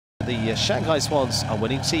the Shanghai Swans are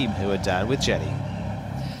winning team who are down with Jenny.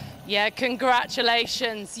 Yeah,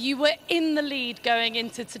 congratulations. You were in the lead going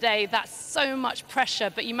into today. That's so much pressure,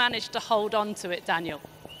 but you managed to hold on to it, Daniel.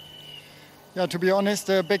 Yeah, to be honest,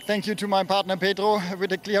 a big thank you to my partner Pedro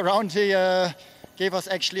with a clear round. He gave us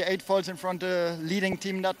actually 8 faults in front of the leading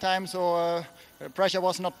team that time, so the pressure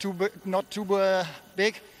was not too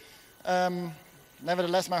big.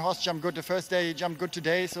 Nevertheless, my horse jumped good the first day, he jumped good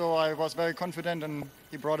today, so I was very confident and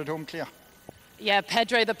he brought it home clear. Yeah,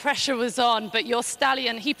 Pedro, the pressure was on, but your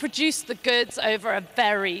stallion, he produced the goods over a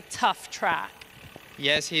very tough track.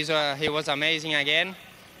 Yes, he was amazing again,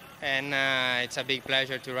 and it's a big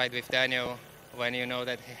pleasure to ride with Daniel. When you know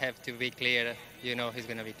that he have to be clear, you know he's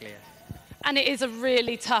going to be clear. And it is a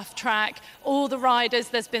really tough track. All the riders,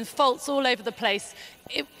 there's been faults all over the place.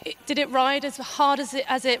 Did it ride as hard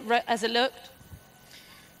as it looked?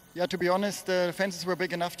 Yeah, to be honest, the fences were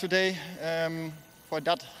big enough today. For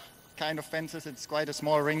that kind of fences, it's quite a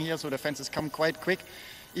small ring here, so the fences come quite quick.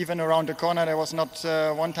 Even around the corner, there was not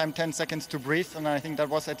one time 10 seconds to breathe, and I think that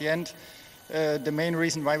was at the end the main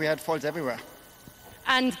reason why we had faults everywhere.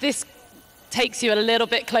 And this takes you a little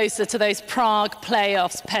bit closer to those Prague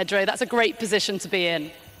playoffs, Pedro. That's a great position to be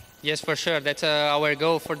in. Yes, for sure. That's our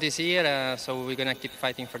goal for this year, so we're going to keep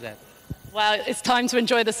fighting for that. Well, it's time to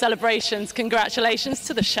enjoy the celebrations. Congratulations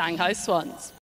to the Shanghai Swans.